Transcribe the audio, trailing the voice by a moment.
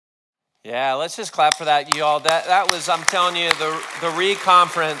Yeah, let's just clap for that, you all. That was, I'm telling you, the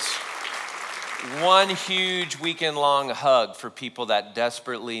re-conference, one huge weekend-long hug for people that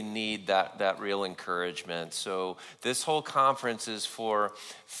desperately need that real encouragement. So this whole conference is for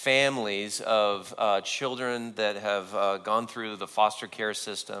families of children that have gone through the foster care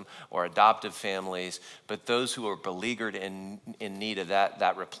system or adoptive families, but those who are beleaguered in need of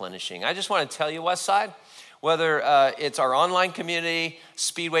that replenishing. I just want to tell you, Westside, whether it's our online community,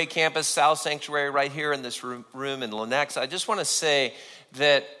 Speedway Campus, South Sanctuary right here in this room in Lenexa, I just want to say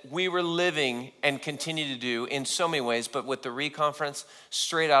that we were living and continue to do in so many ways, but with the Reconference,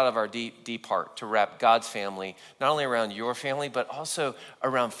 straight out of our deep heart to wrap God's family, not only around your family, but also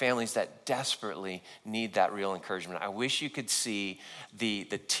around families that desperately need that real encouragement. I wish you could see the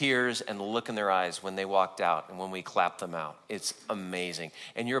tears and the look in their eyes when they walked out and when we clapped them out. It's amazing.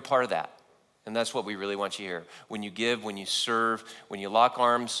 And you're a part of that. And that's what we really want you to hear. When you give, when you serve, when you lock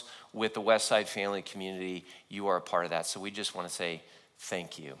arms with the Westside family community, you are a part of that. So we just want to say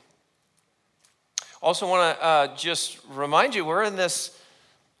thank you. Also want to just remind you, we're in this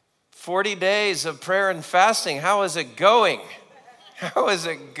 40 days of prayer and fasting. How is it going? How is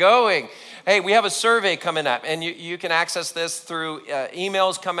it going? Hey, we have a survey coming up, and you can access this through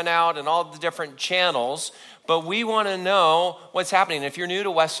emails coming out and all the different channels. But we want to know what's happening. If you're new to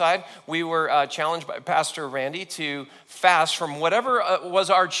Westside, we were challenged by Pastor Randy to fast from whatever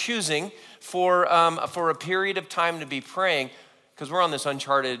was our choosing for a period of time to be praying, because we're on this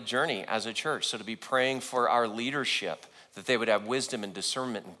uncharted journey as a church. So to be praying for our leadership, that they would have wisdom and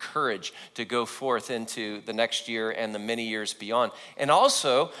discernment and courage to go forth into the next year and the many years beyond. And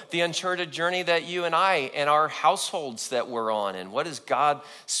also the uncharted journey that you and I and our households that we're on, and what is God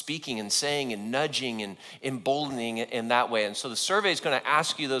speaking and saying and nudging and emboldening in that way. And so the survey is going to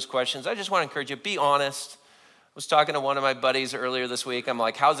ask you those questions. I just want to encourage you, be honest. I was talking to one of my buddies earlier this week. I'm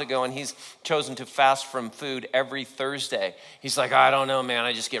like, how's it going? He's chosen to fast from food every Thursday. He's like, I don't know, man.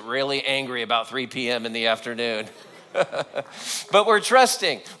 I just get really angry about 3 p.m. in the afternoon. But we're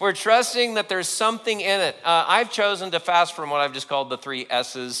trusting that there's something in it. I've chosen to fast from what I've just called the 3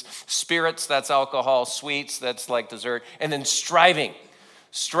 S's: spirits, that's alcohol; sweets, that's like dessert; and then striving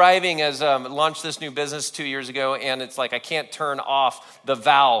has launched this new business 2 years ago, and it's like I can't turn off the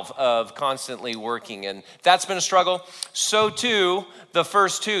valve of constantly working, and that's been a struggle. So too, the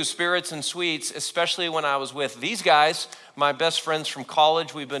first 2, spirits and sweets, especially when I was with these guys, my best friends from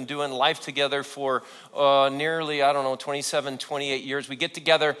college. We've been doing life together for nearly, 27, 28 years. We get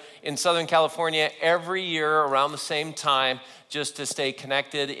together in Southern California every year around the same time just to stay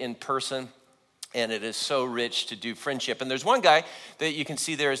connected in person. And it is so rich to do friendship. And there's one guy that you can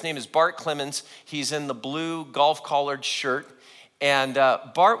see there. His name is Bart Clemens. He's in the blue golf collared shirt. And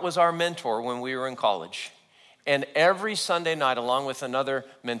Bart was our mentor when we were in college. And every Sunday night, along with another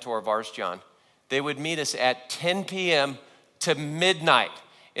mentor of ours, John, they would meet us at 10 p.m. to midnight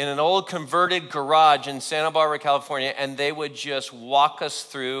in an old converted garage in Santa Barbara, California. And they would just walk us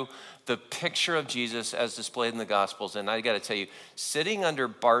through the picture of Jesus as displayed in the Gospels. And I got to tell you, sitting under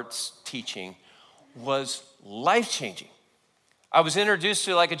Bart's teaching was life-changing. I was introduced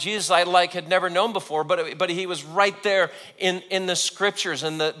to like a Jesus I had never known before, but he was right there in the scriptures,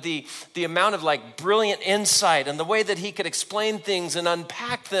 and the amount of like brilliant insight and the way that he could explain things and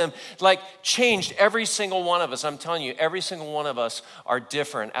unpack them like changed every single one of us. I'm telling you, every single one of us are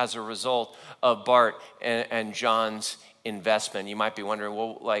different as a result of Bart and John's investment. You might be wondering,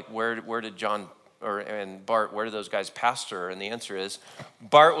 well, like where did John and Bart, where did those guys pastor? And the answer is,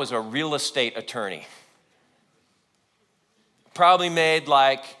 Bart was a real estate attorney. Probably made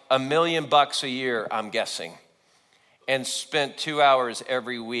like $1 million a year, I'm guessing, and spent 2 hours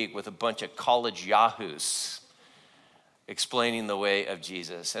every week with a bunch of college yahoos explaining the way of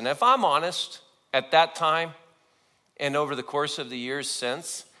Jesus. And if I'm honest, at that time and over the course of the years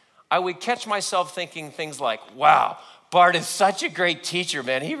since, I would catch myself thinking things like, wow, Bart is such a great teacher,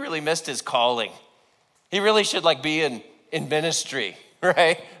 man. He really missed his calling. He really should like be in ministry,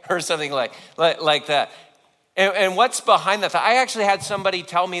 right? Or something like that. And what's behind that? I actually had somebody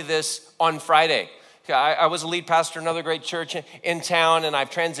tell me this on Friday. I was a lead pastor in another great church in town, and I've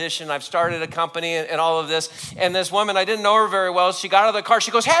transitioned. I've started a company and all of this. And this woman, I didn't know her very well. She got out of the car.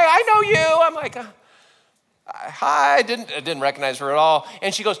 She goes, hey, I know you. I'm like, hi. I didn't recognize her at all.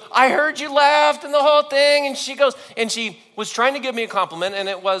 And she goes, I heard you left and the whole thing. And she goes, and she was trying to give me a compliment, and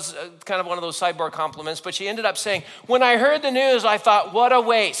it was kind of one of those sidebar compliments. But she ended up saying, when I heard the news, I thought, what a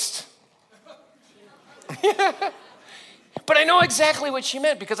waste. But I know exactly what she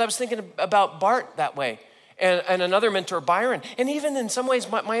meant, because I was thinking about Bart that way, and another mentor, Byron, and even in some ways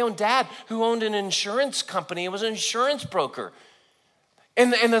my own dad, who owned an insurance company and was an insurance broker.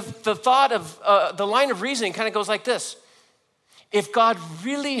 And the thought of the line of reasoning kind of goes like this. If God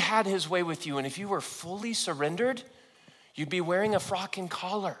really had his way with you, and if you were fully surrendered, you'd be wearing a frock and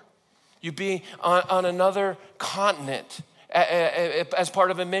collar. You'd be on another continent as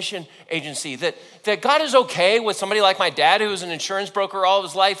part of a mission agency. That God is okay with somebody like my dad, who's an insurance broker all of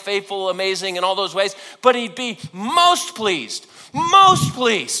his life, faithful, amazing in all those ways, but he'd be most pleased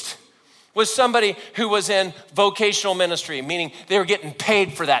with somebody who was in vocational ministry, meaning they were getting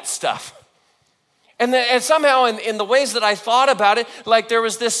paid for that stuff. And somehow in the ways that I thought about it, like there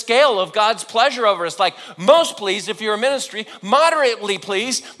was this scale of God's pleasure over us, like most pleased if you're a ministry, moderately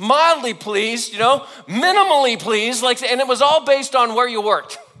pleased, mildly pleased, minimally pleased, and it was all based on where you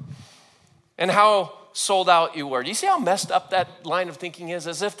worked and how sold out you were. Do you see how messed up that line of thinking is?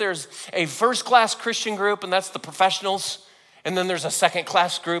 As if there's a first-class Christian group, and that's the professionals, and then there's a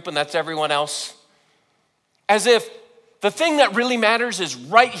second-class group, and that's everyone else. As if the thing that really matters is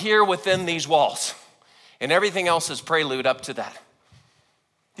right here within these walls. And everything else is prelude up to that.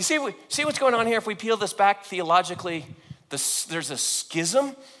 You see what's going on here? If we peel this back theologically, there's a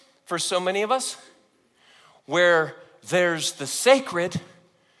schism for so many of us where there's the sacred.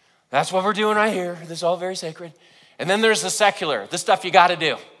 That's what we're doing right here. This is all very sacred. And then there's the secular, the stuff you got to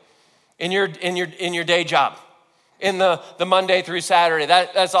do in your day job, in the Monday through Saturday.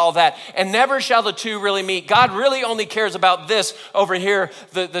 That's all that. And never shall the two really meet. God really only cares about this over here,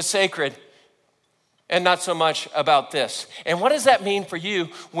 the sacred, and not so much about this. And what does that mean for you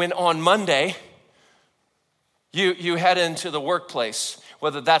when on Monday you head into the workplace,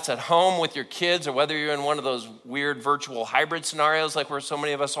 whether that's at home with your kids or whether you're in one of those weird virtual hybrid scenarios like where so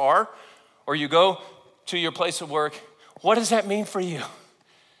many of us are, or you go to your place of work? What does that mean for you?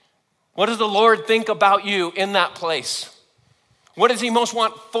 What does the Lord think about you in that place? What does he most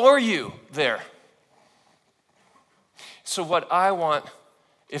want for you there? So what I want,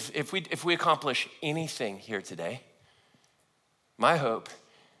 if we accomplish anything here today, my hope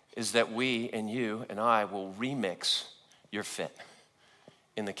is that we and you and I will remix your fit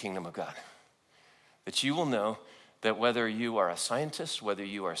in the kingdom of God. That you will know that whether you are a scientist, whether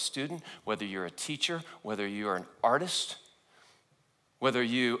you are a student, whether you're a teacher, whether you are an artist, whether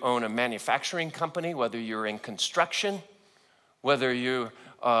you own a manufacturing company, whether you're in construction, whether you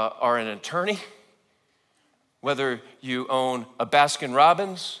are an attorney, whether you own a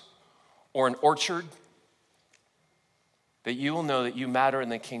Baskin-Robbins or an orchard, that you will know that you matter in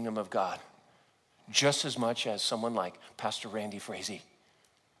the kingdom of God just as much as someone like Pastor Randy Frazee,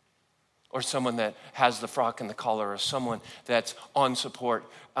 or someone that has the frock and the collar, or someone that's on support,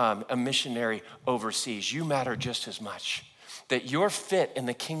 a missionary overseas. You matter just as much. That your fit in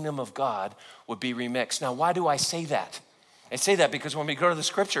the kingdom of God would be remixed. Now, why do I say that? I say that because when we go to the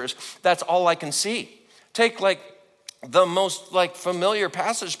scriptures, that's all I can see. Take the most familiar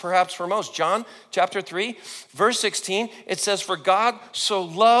passage perhaps for most. John chapter 3, verse 16, it says, "For God so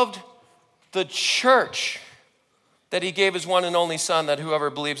loved the church that he gave his one and only son, that whoever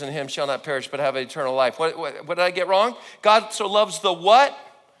believes in him shall not perish but have eternal life." What did I get wrong? God so loves the what?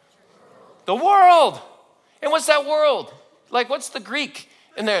 The world. And what's that world? What's the Greek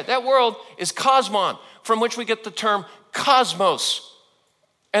in there? That world is cosmon, from which we get the term cosmos.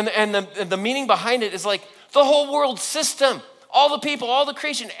 And the meaning behind it is the whole world system, all the people, all the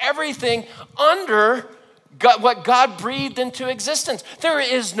creation, everything under God, what God breathed into existence. There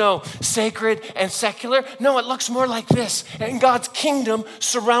is no sacred and secular. No, it looks more like this. And God's kingdom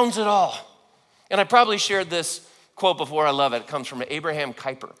surrounds it all. And I probably shared this quote before. I love it. It comes from Abraham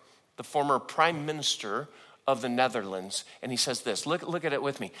Kuyper, the former prime minister of the Netherlands. And he says this, look at it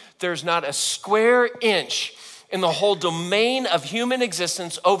with me. "There's not a square inch in the whole domain of human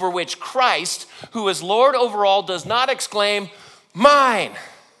existence over which Christ, who is Lord over all, does not exclaim, 'Mine,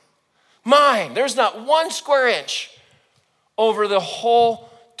 mine.'" There's not one square inch over the whole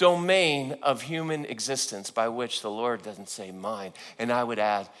domain of human existence by which the Lord doesn't say mine. And I would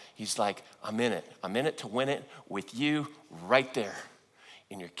add, he's like, I'm in it. I'm in it to win it with you right there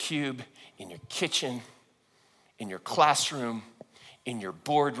in your cube, in your kitchen, in your classroom, in your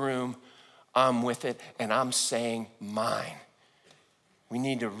boardroom. I'm with it, and I'm saying mine. We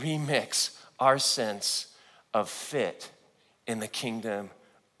need to remix our sense of fit in the kingdom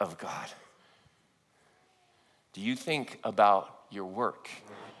of God. Do you think about your work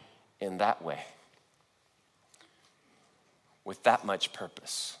in that way? With that much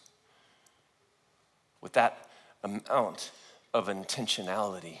purpose? With that amount of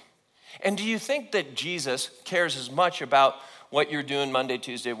intentionality? And do you think that Jesus cares as much about what you're doing Monday,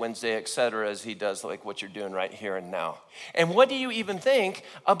 Tuesday, Wednesday, et cetera, as he does what you're doing right here and now? And what do you even think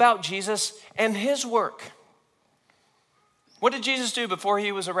about Jesus and his work? What did Jesus do before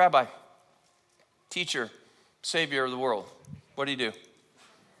he was a rabbi? Teacher, savior of the world. What did he do?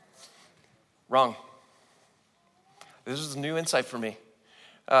 Wrong. This is a new insight for me.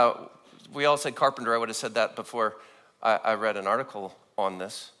 We all said carpenter. I would have said that before I read an article on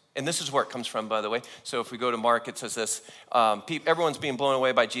this. And this is where it comes from, by the way. So if we go to Mark, it says this. Everyone's being blown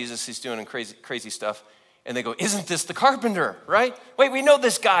away by Jesus. He's doing crazy stuff. And they go, isn't this the carpenter, right? Wait, we know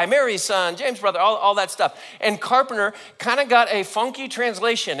this guy, Mary's son, James' brother, all that stuff. And carpenter kind of got a funky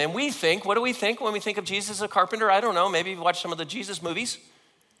translation. And we think, what do we think when we think of Jesus as a carpenter? I don't know. Maybe you watch some of the Jesus movies.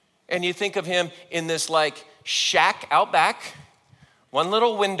 And you think of him in this like shack out back, one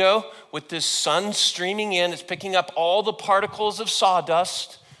little window with this sun streaming in. It's picking up all the particles of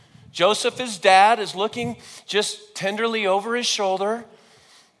sawdust. Joseph, his dad, is looking just tenderly over his shoulder.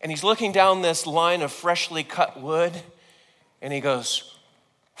 And he's looking down this line of freshly cut wood, and he goes,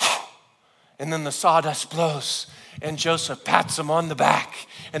 and then the sawdust blows, and Joseph pats him on the back,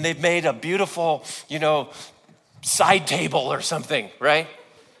 and they've made a beautiful, side table or something, right?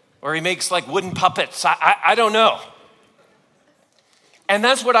 Or he makes like wooden puppets. I don't know. And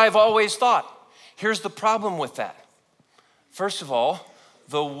that's what I've always thought. Here's the problem with that. First of all,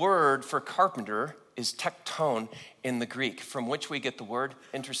 the word for carpenter is tekton in the Greek, from which we get the word,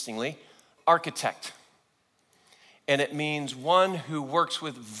 interestingly, architect. And it means one who works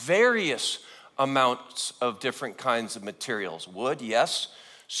with various amounts of different kinds of materials. Wood, yes,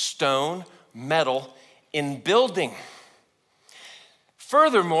 stone, metal, in building.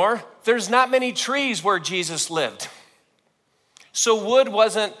 Furthermore, there's not many trees where Jesus lived. So wood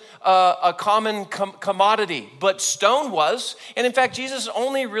wasn't a common commodity, but stone was. And in fact, Jesus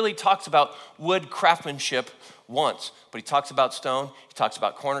only really talks about wood craftsmanship once. But he talks about stone, he talks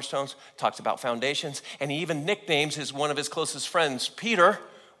about cornerstones, talks about foundations, and he even nicknames one of his closest friends, Peter,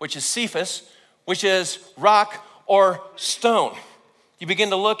 which is Cephas, which is rock or stone. You begin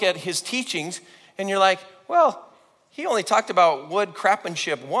to look at his teachings, and you're like, well, he only talked about wood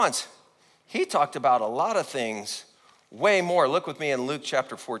craftsmanship once. He talked about a lot of things. Way more. Look with me in Luke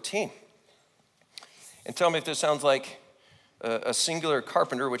chapter 14. And tell me if this sounds like a singular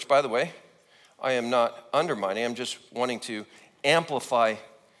carpenter, which, by the way, I am not undermining. I'm just wanting to amplify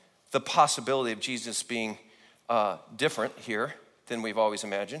the possibility of Jesus being different here than we've always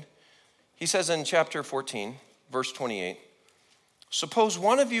imagined. He says in chapter 14, verse 28, suppose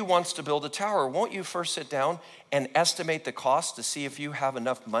one of you wants to build a tower. Won't you first sit down and estimate the cost to see if you have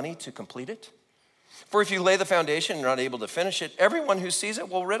enough money to complete it? For if you lay the foundation and are not able to finish it, everyone who sees it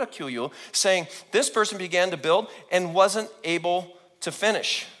will ridicule you, saying, this person began to build and wasn't able to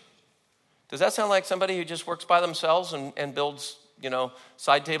finish. Does that sound like somebody who just works by themselves and builds,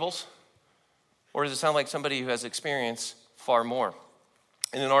 side tables? Or does it sound like somebody who has experience far more?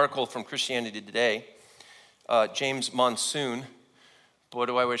 In an article from Christianity Today, James Monsoon, boy,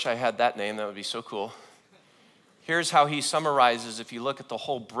 do I wish I had that name. That would be so cool. Here's how he summarizes, if you look at the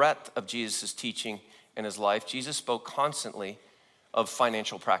whole breadth of Jesus' teaching in his life. Jesus spoke constantly of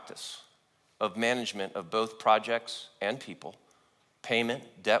financial practice, of management of both projects and people, payment,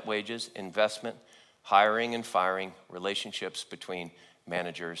 debt, wages, investment, hiring and firing, relationships between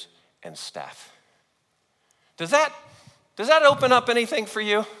managers and staff. Does that open up anything for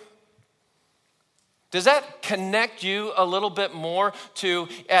you? Does that connect you a little bit more to,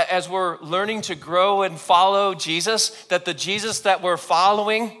 as we're learning to grow and follow Jesus, that the Jesus that we're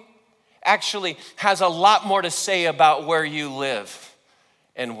following actually has a lot more to say about where you live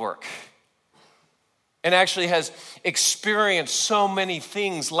and work, and actually has experienced so many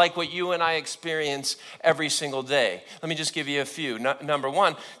things like what you and I experience every single day? Let me just give you a few. Number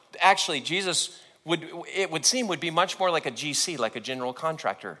one, actually, Jesus would be much more like a GC, like a general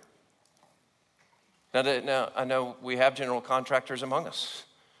contractor. Now, I know we have general contractors among us.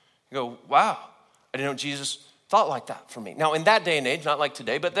 You go, wow, I didn't know Jesus thought like that for me. Now, in that day and age, not like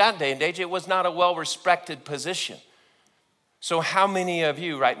today, but that day and age, it was not a well-respected position. So how many of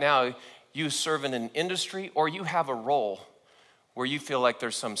you right now, you serve in an industry or you have a role where you feel like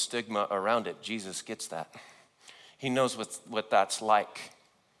there's some stigma around it? Jesus gets that. He knows what that's like.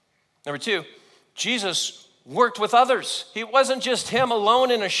 Number two, Jesus worked with others. He wasn't just him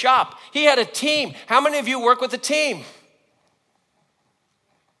alone in a shop. He had a team. How many of you work with a team?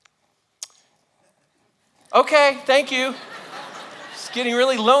 Okay, thank you. It's getting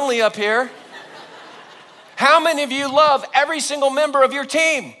really lonely up here. How many of you love every single member of your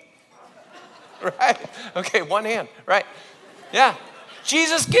team? Right? Okay, one hand, right? Yeah.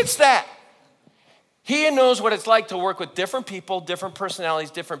 Jesus gets that. He knows what it's like to work with different people, different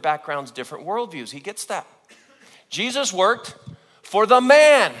personalities, different backgrounds, different worldviews. He gets that. Jesus worked for the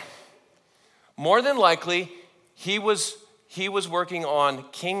man. More than likely, he was he was working on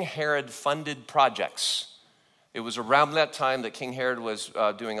King Herod-funded projects. It was around that time that King Herod was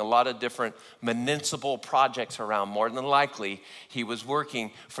doing a lot of different municipal projects around. More than likely, he was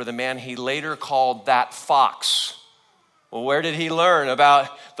working for the man he later called that fox. Well, where did he learn about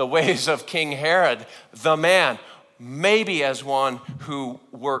the ways of King Herod? The man, maybe as one who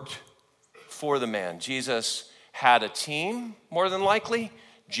worked for the man. Jesus had a team, more than likely.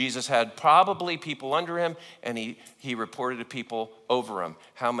 Jesus had probably people under him, and he reported to people over him.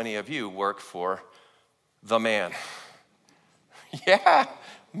 How many of you work for the man? Yeah,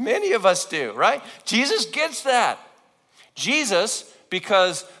 many of us do, right? Jesus gets that. Jesus,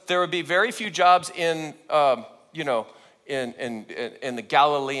 because there would be very few jobs in the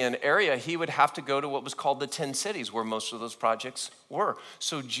Galilean area, he would have to go to what was called the 10 cities where most of those projects were.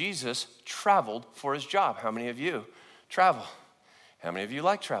 So Jesus traveled for his job. How many of you travel? How many of you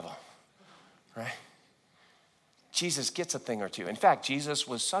like travel? Right? Jesus gets a thing or two. In fact, Jesus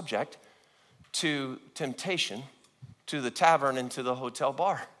was subject to temptation, to the tavern and to the hotel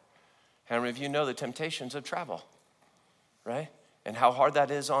bar. How many of you know the temptations of travel? Right? And how hard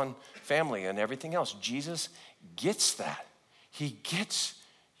that is on family and everything else. Jesus gets that. He gets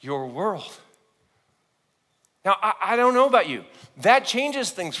your world. Now, I don't know about you. That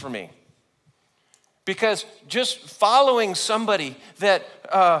changes things for me. Because just following somebody that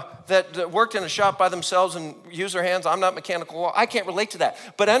worked in a shop by themselves and used their hands, I'm not mechanical, I can't relate to that.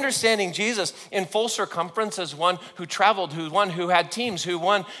 But understanding Jesus in full circumference as one who traveled, one who had teams,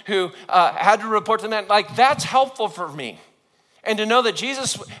 one who had to report to men, like that's helpful for me. And to know that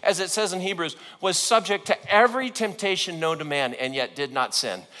Jesus, as it says in Hebrews, was subject to every temptation known to man and yet did not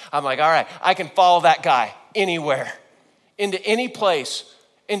sin. I'm like, all right, I can follow that guy anywhere, into any place,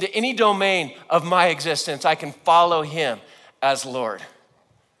 into any domain of my existence. I can follow him as Lord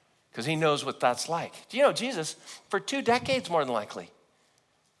because he knows what that's like. Do you know Jesus, for 2 decades more than likely,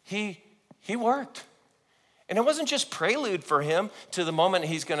 he worked. And it wasn't just prelude for him to the moment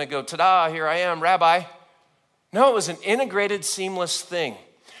he's going to go, ta-da, here I am, Rabbi. No, it was an integrated, seamless thing.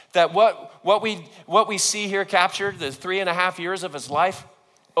 That what we see here captured, the 3.5 years of his life,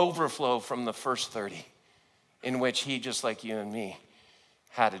 overflow from the first 30, in which he, just like you and me,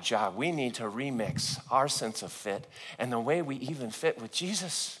 had a job. We need to remix our sense of fit and the way we even fit with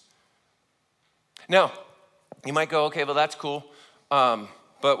Jesus. Now, you might go, okay, well, that's cool.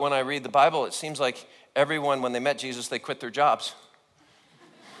 But when I read the Bible, it seems like everyone, when they met Jesus, they quit their jobs.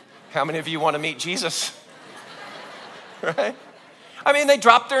 How many of you want to meet Jesus? Right? I mean, they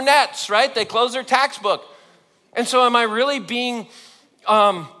dropped their nets, right? They closed their tax book. And so am I really being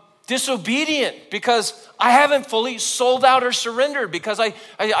disobedient because I haven't fully sold out or surrendered because I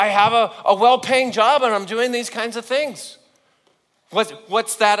have a well-paying job and I'm doing these kinds of things?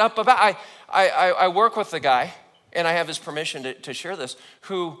 What's that up about? I work with a guy, and I have his permission to share this,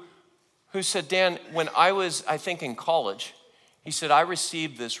 who said, Dan, when I was, I think, in college, he said, I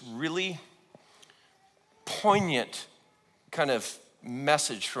received this really poignant kind of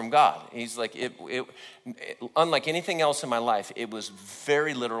message from God. He's like, it unlike anything else in my life, it was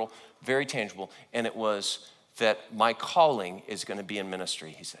very literal, very tangible, and it was that my calling is going to be in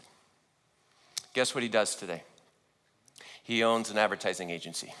ministry, he said. Guess what he does today? He owns an advertising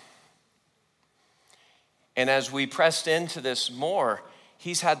agency. And as we pressed into this more,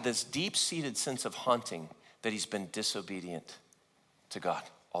 he's had this deep-seated sense of haunting that he's been disobedient to God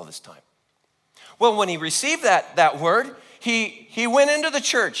all this time. Well, when he received that word, he went into the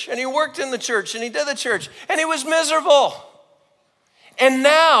church, and he worked in the church, and he did the church, and he was miserable. And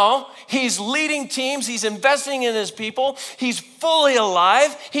now he's leading teams, he's investing in his people, he's fully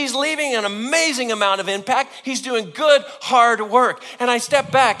alive, he's leaving an amazing amount of impact, he's doing good, hard work. And I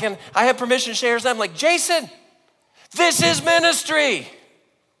step back, and I have permission to share with them, like, Jason, this is ministry.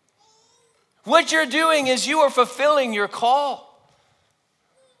 What you're doing is you are fulfilling your call.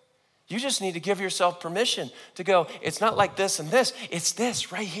 You just need to give yourself permission to go, it's not like this and this, it's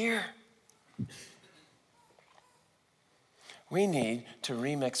this right here. We need to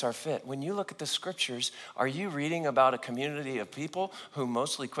remix our fit. When you look at the scriptures, are you reading about a community of people who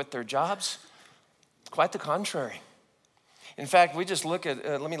mostly quit their jobs? Quite the contrary. In fact, we just look at,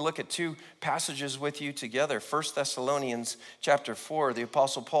 let me look at 2 passages with you together. 1 Thessalonians chapter 4, the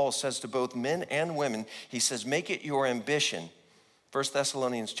Apostle Paul says to both men and women, he says, make it your ambition. 1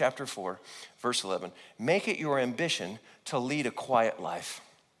 Thessalonians chapter 4, verse 11. Make it your ambition to lead a quiet life.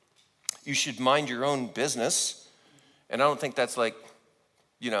 You should mind your own business. And I don't think that's like,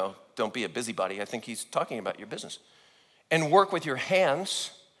 don't be a busybody. I think he's talking about your business. And work with your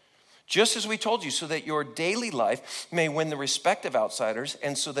hands, just as we told you, so that your daily life may win the respect of outsiders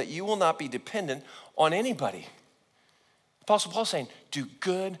and so that you will not be dependent on anybody. Apostle Paul's saying, do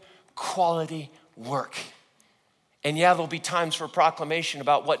good quality work. And yeah, there'll be times for proclamation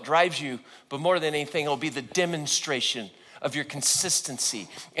about what drives you, but more than anything, it'll be the demonstration of your consistency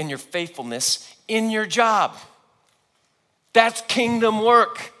and your faithfulness in your job. That's kingdom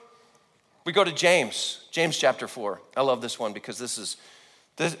work. We go to James chapter 4. I love this one because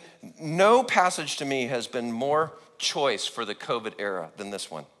no passage to me has been more choice for the COVID era than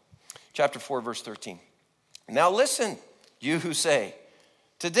this one. Chapter 4, verse 13. Now listen, you who say,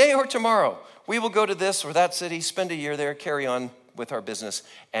 today or tomorrow, we will go to this or that city, spend a year there, carry on with our business,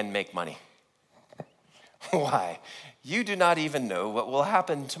 and make money. Why? You do not even know what will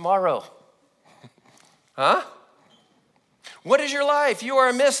happen tomorrow. Huh? What is your life? You are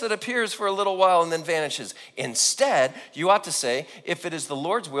a mist that appears for a little while and then vanishes. Instead, you ought to say, if it is the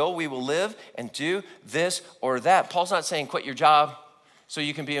Lord's will, we will live and do this or that. Paul's not saying quit your job so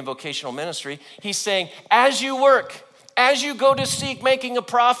you can be in vocational ministry. He's saying, as you work, as you go to seek making a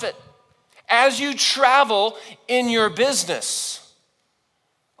profit, as you travel in your business,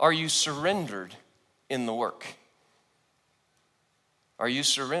 are you surrendered in the work? Are you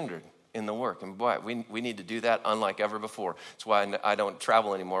surrendered in the work? And boy, we need to do that unlike ever before. That's why I don't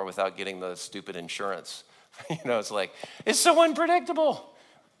travel anymore without getting the stupid insurance. It's like, it's so unpredictable.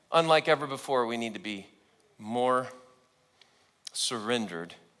 Unlike ever before, we need to be more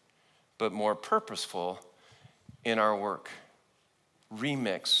surrendered, but more purposeful in our work.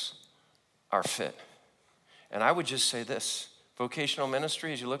 Remix our fit. And I would just say this, vocational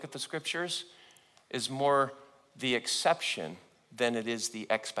ministry, as you look at the scriptures, is more the exception than it is the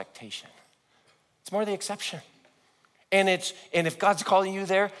expectation. It's more the exception. And if God's calling you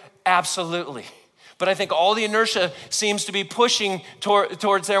there, absolutely. But I think all the inertia seems to be pushing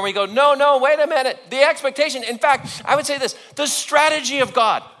towards there. And we go, no, wait a minute. The expectation, in fact, I would say this, the strategy of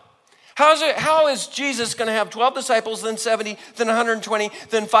God. How is Jesus going to have 12 disciples, then 70, then 120,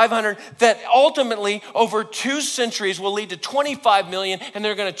 then 500, that ultimately over 2 centuries will lead to 25 million, and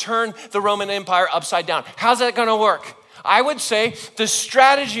they're going to turn the Roman Empire upside down? How's that going to work? I would say the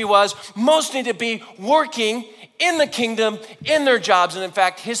strategy was most need to be working in the kingdom, in their jobs, and in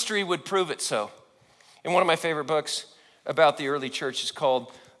fact, history would prove it so. And one of my favorite books about the early church is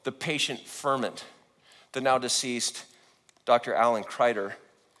called The Patient Ferment. The now deceased Dr. Alan Kreider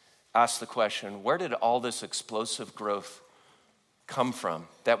asked the question, where did all this explosive growth come from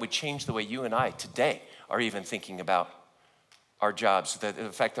that would change the way you and I today are even thinking about our jobs? The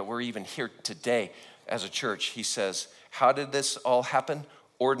fact that we're even here today as a church, he says, how did this all happen?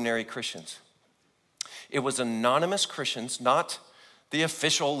 Ordinary Christians. It was anonymous Christians, not the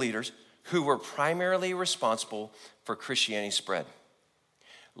official leaders, who were primarily responsible for Christianity's spread.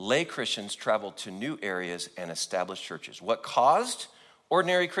 Lay Christians traveled to new areas and established churches. What caused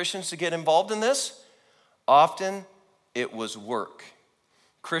ordinary Christians to get involved in this? Often it was work.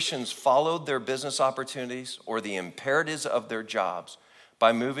 Christians followed their business opportunities or the imperatives of their jobs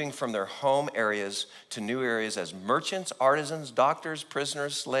by moving from their home areas to new areas as merchants, artisans, doctors,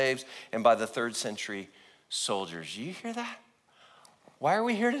 prisoners, slaves, and by the 3rd century, soldiers. You hear that? Why are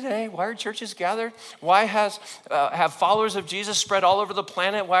we here today? Why are churches gathered? Why have followers of Jesus spread all over the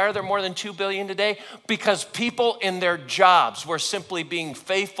planet? Why are there more than 2 billion today? Because people in their jobs were simply being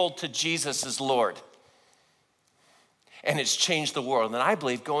faithful to Jesus as Lord. And it's changed the world. And I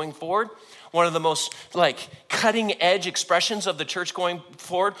believe going forward, one of the most cutting edge expressions of the church going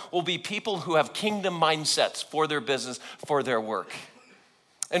forward will be people who have kingdom mindsets for their business, for their work.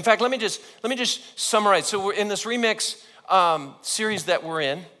 In fact, let me just summarize. So we're in this Remix series that we're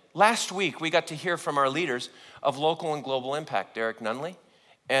in. Last week, we got to hear from our leaders of local and global impact, Derek Nunley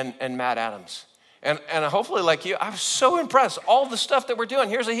and Matt Adams. And hopefully, like you, I was so impressed. All the stuff that we're doing.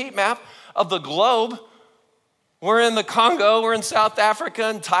 Here's a heat map of the globe. We're in the Congo, we're in South Africa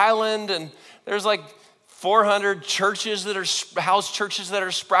and Thailand, and there's 400 churches that are house churches that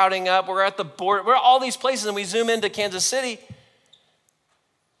are sprouting up. We're at the border. We're at all these places, and we zoom into Kansas City.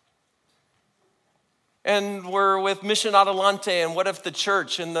 And we're with Mission Adelante and What If the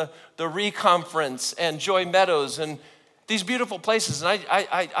Church and the Reconference and Joy Meadows and these beautiful places. And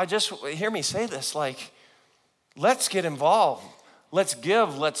I just hear me say this, let's get involved. Let's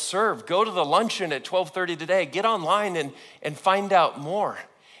give, let's serve. Go to the luncheon at 12:30 today. Get online and find out more.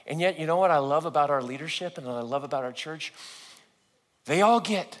 And yet, you know what I love about our leadership and what I love about our church? They all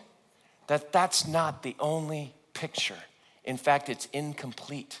get that that's not the only picture. In fact, it's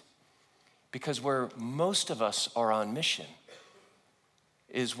incomplete. Because where most of us are on mission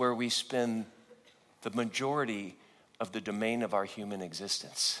is where we spend the majority of the domain of our human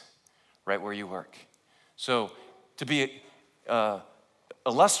existence, right where you work. So to be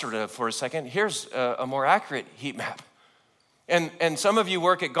illustrative for a second, here's a more accurate heat map And some of you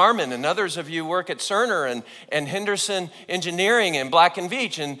work at Garmin, and others of you work at Cerner and Henderson Engineering and Black &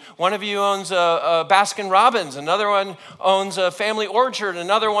 Veatch. And one of you owns a Baskin Robbins. Another one owns a Family Orchard.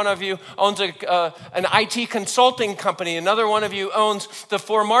 Another one of you owns an IT consulting company. Another one of you owns the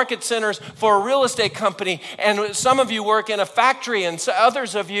 4 market centers for a real estate company. And some of you work in a factory, and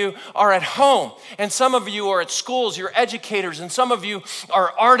others of you are at home. And some of you are at schools, you're educators, and some of you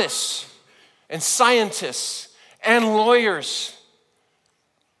are artists and scientists and lawyers.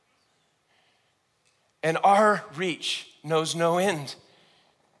 And our reach knows no end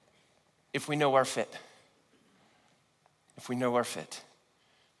if we know our fit. If we know our fit.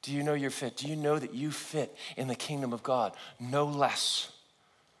 Do you know your fit? Do you know that you fit in the kingdom of God no less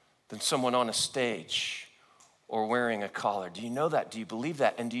than someone on a stage or wearing a collar? Do you know that? Do you believe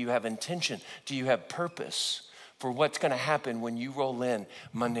that? And do you have intention? Do you have purpose for what's going to happen when you roll in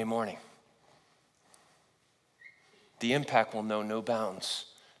Monday morning? The impact will know no bounds.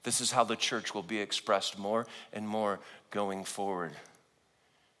 This is how the church will be expressed more and more going forward.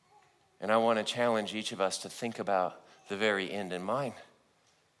 And I want to challenge each of us to think about the very end in mind.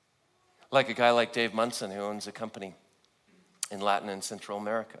 Like a guy like Dave Munson, who owns a company in Latin and Central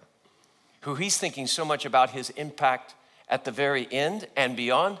America, who he's thinking so much about his impact at the very end and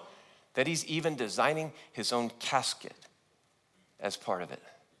beyond that he's even designing his own casket as part of it.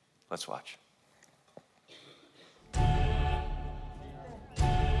 Let's watch.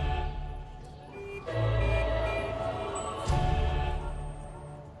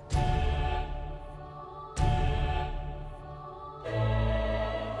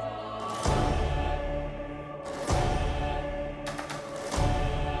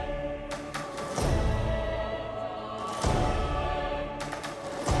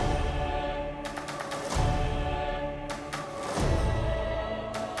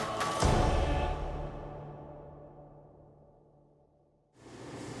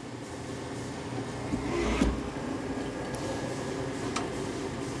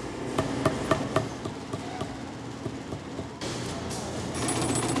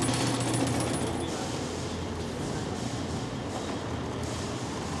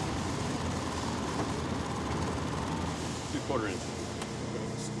 Quarter inch.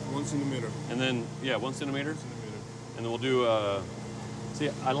 1 centimeter. And then, 1 centimeter. And then we'll do, see,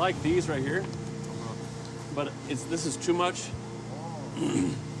 I like these right here, but this is too much.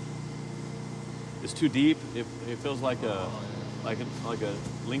 It's too deep. It feels like a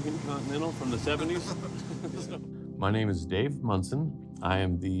Lincoln Continental from the 70s. My name is Dave Munson. I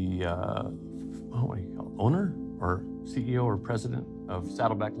am the, owner or CEO or president of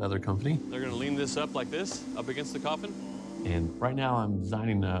Saddleback Leather Company. They're gonna lean this up like this, up against the coffin. And right now I'm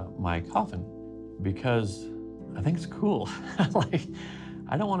designing my coffin because I think it's cool.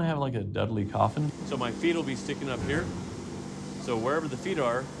 I don't want to have like a Dudley coffin. So my feet will be sticking up here. So wherever the feet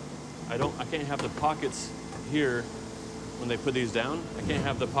are, I can't have the pockets here when they put these down. I can't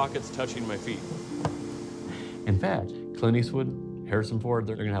have the pockets touching my feet. In fact, Clint Eastwood, Harrison Ford,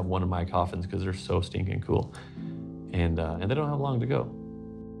 they're gonna have one of my coffins because they're so stinking cool. And they don't have long to go.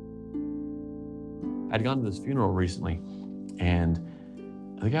 I'd gone to this funeral recently, and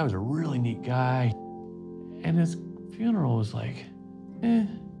the guy was a really neat guy, and his funeral was like,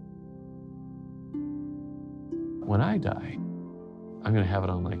 When I die, I'm gonna have it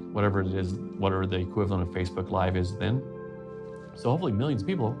on like whatever it is, whatever the equivalent of Facebook Live is then. So hopefully millions of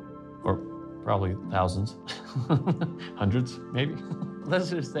people, or probably thousands, hundreds maybe. Let's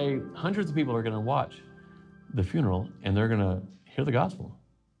just say hundreds of people are gonna watch the funeral and they're gonna hear the gospel.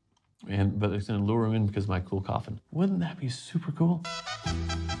 But it's gonna lure them in because of my cool coffin. Wouldn't that be super cool?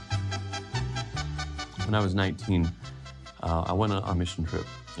 When I was 19, I went on a mission trip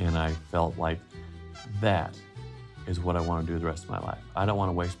and I felt like that is what I want to do the rest of my life. I don't want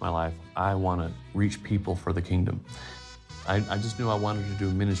to waste my life. I want to reach people for the kingdom. I just knew I wanted to do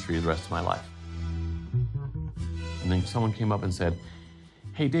ministry the rest of my life. And then someone came up and said,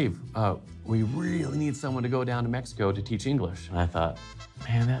 hey, Dave, we really need someone to go down to Mexico to teach English. And I thought,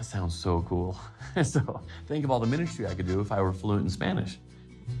 man, that sounds so cool. So think of all the ministry I could do if I were fluent in Spanish.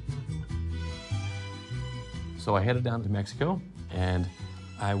 So I headed down to Mexico and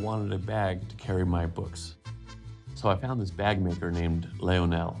I wanted a bag to carry my books. So I found this bag maker named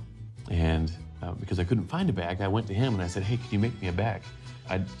Leonel. And because I couldn't find a bag, I went to him and I said, hey, can you make me a bag?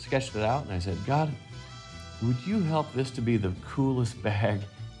 I sketched it out and I said, God, would you help this to be the coolest bag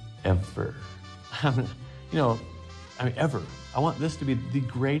ever? Ever. I want this to be the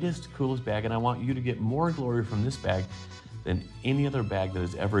greatest, coolest bag, and I want you to get more glory from this bag than any other bag that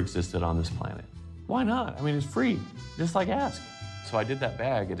has ever existed on this planet. Why not? I mean, it's free, just like ask. So I did that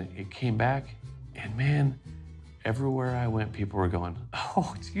bag and it came back, and man, everywhere I went, people were going,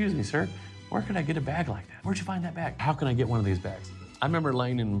 "Oh, excuse me, sir, where could I get a bag like that? Where'd you find that bag? How can I get one of these bags?" I remember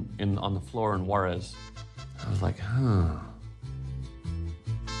laying on the floor in Juarez. I was like,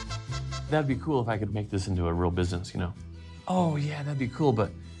 that'd be cool if I could make this into a real business, Oh, yeah, that'd be cool,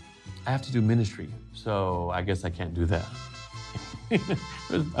 but I have to do ministry, so I guess I can't do that.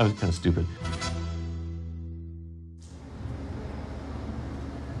 I was kind of stupid.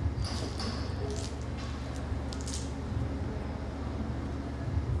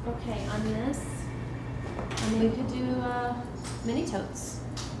 Okay, on this, and then we could do mini totes.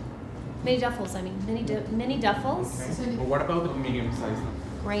 Mini duffels, I mean. Mini duffels. Okay. But what about the medium size?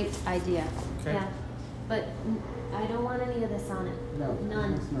 Great idea. Okay. Yeah. But I don't want any of this on it. No.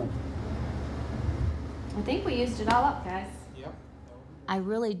 None. It's not. I think we used it all up, guys. Yep. I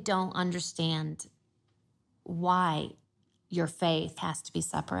really don't understand why your faith has to be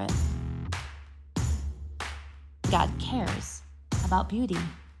separate. God cares about beauty.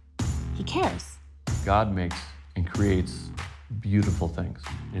 He cares. God makes and creates beautiful things.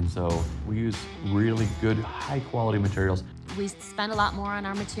 And so we use really good, high quality materials. We spend a lot more on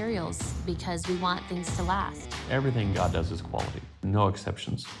our materials because we want things to last. Everything God does is quality, no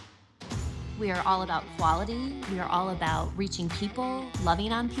exceptions. We are all about quality. We are all about reaching people,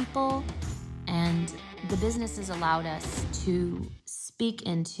 loving on people. And the business has allowed us to speak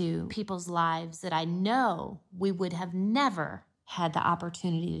into people's lives that I know we would have never had the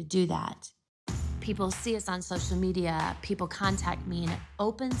opportunity to do that. People see us on social media, people contact me, and it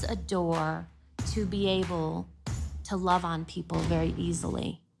opens a door to be able to love on people very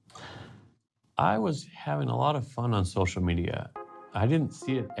easily. I was having a lot of fun on social media. I didn't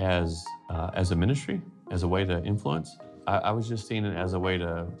see it as a ministry, as a way to influence. I was just seeing it as a way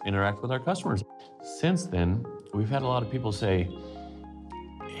to interact with our customers. Since then, we've had a lot of people say,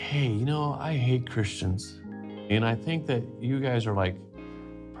 "Hey, I hate Christians. And I think that you guys are like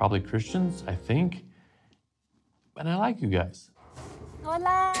probably Christians, I think. And I like you guys."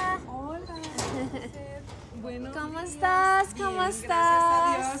 Hola. Hola. ¿Cómo estás? ¿Cómo estás?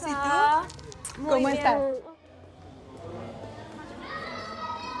 Gracias a Dios. ¿Y tú? Muy ¿Cómo bien. estás?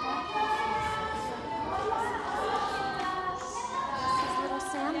 This is little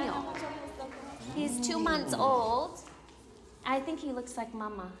Samuel. He's 2 months old. I think he looks like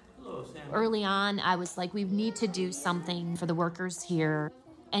Mama. Early on, I was like, we need to do something for the workers here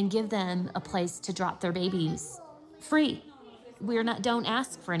and give them a place to drop their babies free. Don't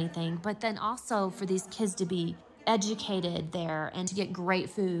ask for anything, but then also for these kids to be educated there and to get great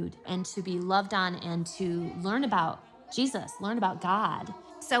food and to be loved on and to learn about Jesus, learn about God.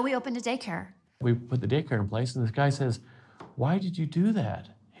 So we opened a daycare. We put the daycare in place, and this guy says, "Why did you do that?"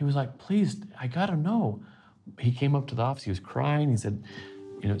 He was like, "Please, I gotta know." He came up to the office, he was crying. He said,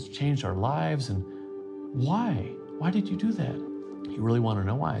 "It's changed our lives, and why? Why did you do that?" He really wanted to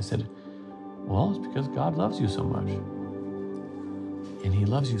know why. I said, "Well, it's because God loves you so much. And he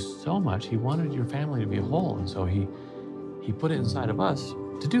loves you so much, he wanted your family to be whole. And so he put it inside of us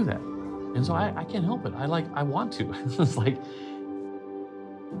to do that. And so I can't help it. I want to." It's like,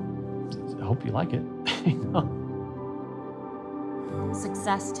 I hope you like it.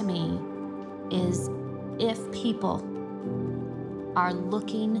 Success to me is if people are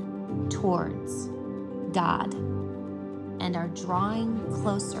looking towards God and are drawing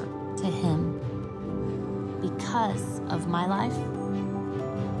closer to Him. Because of my life,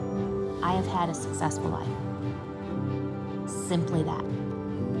 I have had a successful life. Simply that.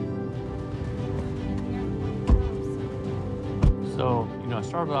 So, I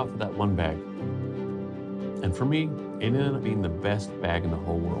started off with that one bag. And for me, it ended up being the best bag in the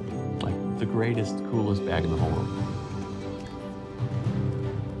whole world. Like the greatest, coolest bag in the whole world.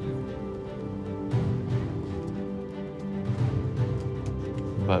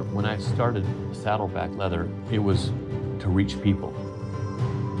 But when I started Saddleback Leather, it was to reach people.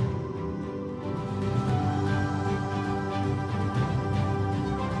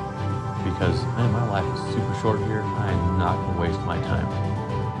 Because my life is super short here. I'm not going to waste my time.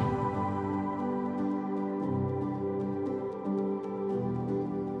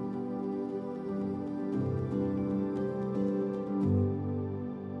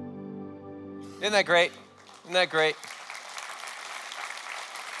 Isn't that great? Isn't that great?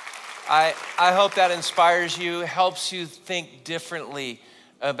 I hope that inspires you, helps you think differently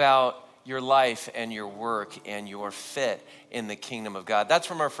about your life and your work and your fit in the kingdom of God. That's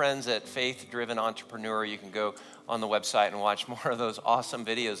from our friends at Faith Driven Entrepreneur. You can go on the website and watch more of those awesome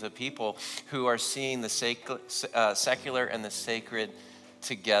videos of people who are seeing the secular and the sacred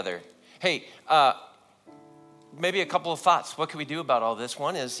together. Hey, maybe a couple of thoughts. What can we do about all this?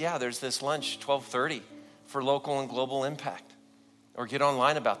 One is, there's this lunch, 12:30 for local and global impact, or get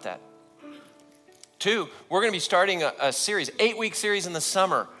online about that. 2, we're going to be starting a series, 8-week series in the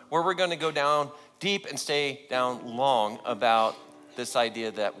summer, where we're going to go down deep and stay down long about this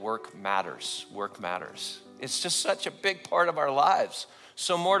idea that work matters. Work matters. It's just such a big part of our lives.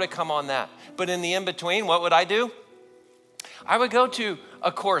 So more to come on that. But in the in-between, what would I do? I would go to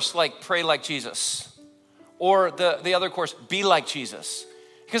a course like Pray Like Jesus, or the other course, Be Like Jesus.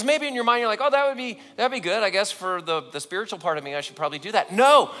 Because maybe in your mind, you're like, oh, that'd be good. I guess for the spiritual part of me, I should probably do that.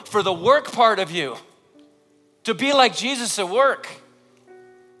 No, for the work part of you. To be like Jesus at work.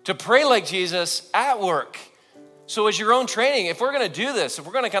 To pray like Jesus at work. So as your own training, if we're going to do this, if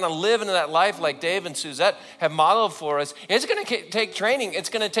we're going to kind of live into that life like Dave and Suzette have modeled for us, it's going to take training. It's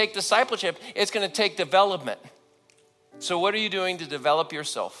going to take discipleship. It's going to take development. So what are you doing to develop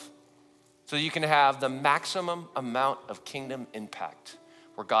yourself so you can have the maximum amount of kingdom impact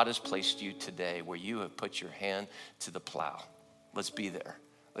where God has placed you today, where you have put your hand to the plow? Let's be there.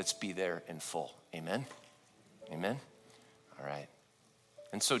 Let's be there in full. Amen? Amen? All right.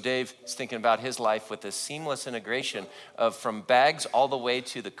 And so Dave is thinking about his life with this seamless integration of from bags all the way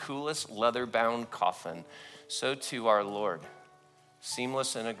to the coolest leather-bound coffin. So to our Lord,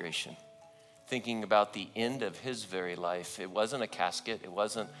 seamless integration. Thinking about the end of his very life. It wasn't a casket. It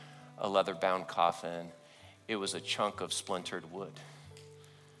wasn't a leather-bound coffin. It was a chunk of splintered wood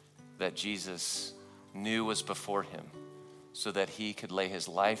that Jesus knew was before him so that he could lay his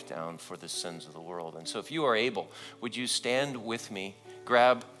life down for the sins of the world. And so if you are able, would you stand with me?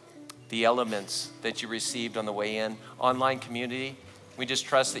 Grab the elements that you received on the way in. Online community, we just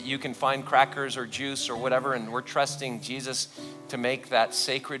trust that you can find crackers or juice or whatever, and we're trusting Jesus to make that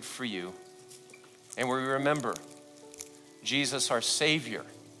sacred for you. And we remember Jesus our Savior,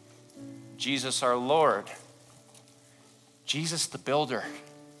 Jesus our Lord, Jesus the builder,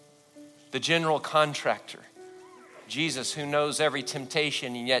 the general contractor, Jesus who knows every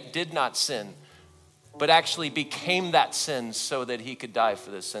temptation and yet did not sin, but actually became that sin so that he could die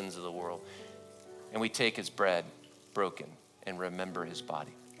for the sins of the world. And we take his bread broken and remember his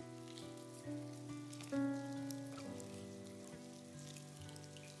body.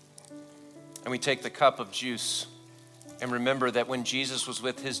 And we take the cup of juice and remember that when Jesus was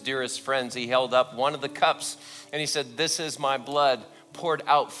with his dearest friends, he held up one of the cups and he said, "This is my blood poured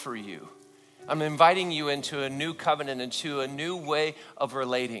out for you." I'm inviting you into a new covenant, into a new way of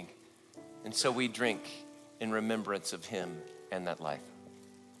relating. And so we drink in remembrance of him and that life.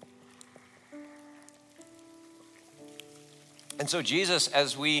 And so Jesus,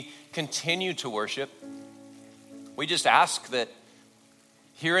 as we continue to worship, we just ask that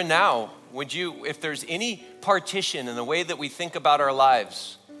here and now, would you, if there's any partition in the way that we think about our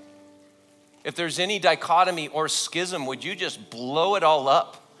lives, if there's any dichotomy or schism, would you just blow it all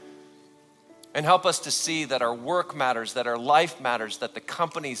up? And help us to see that our work matters, that our life matters, that the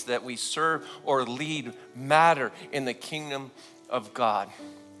companies that we serve or lead matter in the kingdom of God.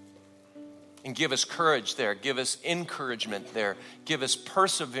 And give us courage there, give us encouragement there, give us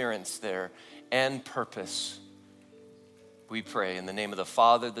perseverance there and purpose. We pray in the name of the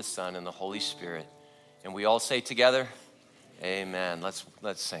Father, the Son, and the Holy Spirit. And we all say together, amen. Let's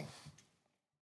sing.